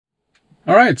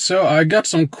Alright, so I got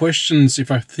some questions if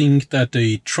I think that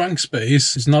the trunk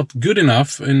space is not good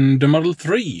enough in the Model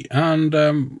 3. And,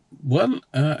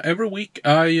 every week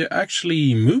I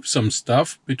actually move some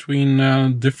stuff between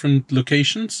different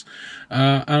locations.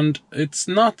 And it's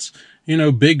not,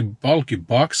 big bulky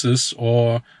boxes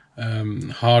or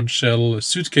hard shell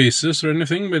suitcases or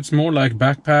anything, but it's more like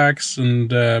backpacks and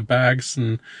bags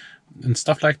and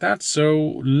stuff like that.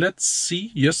 So let's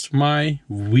see just my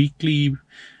weekly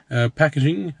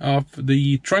packaging of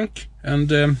the trunk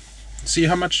and see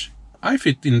how much I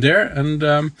fit in there.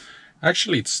 And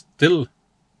actually it's still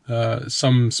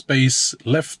some space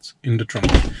left in the trunk,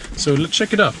 so let's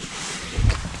check it out.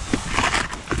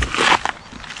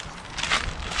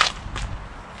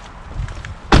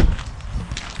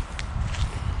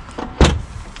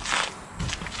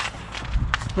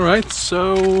 Alright,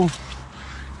 so you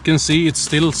can see it's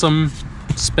still some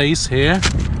space here,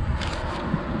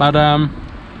 but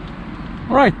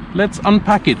alright, let's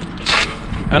unpack it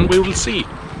and we will see.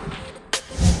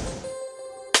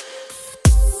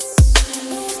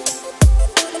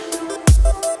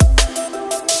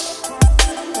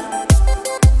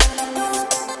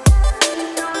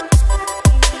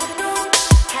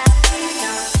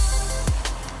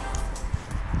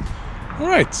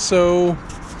 Alright, so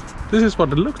this is what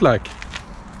it looks like.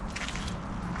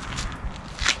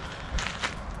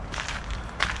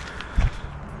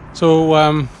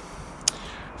 So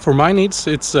for my needs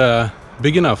it's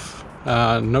big enough,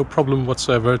 no problem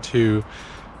whatsoever to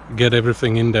get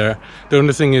everything in there. The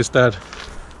only thing is that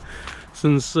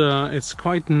since it's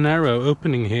quite narrow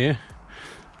opening here,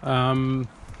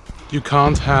 you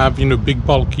can't have big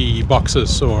bulky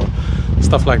boxes or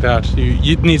stuff like that.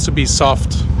 It needs to be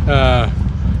soft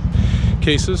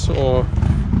cases, or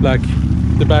like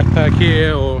the backpack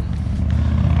here or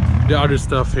the other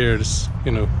stuff here is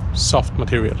soft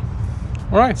material.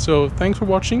 Alright, so thanks for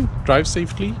watching, drive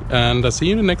safely, and I'll see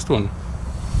you in the next one.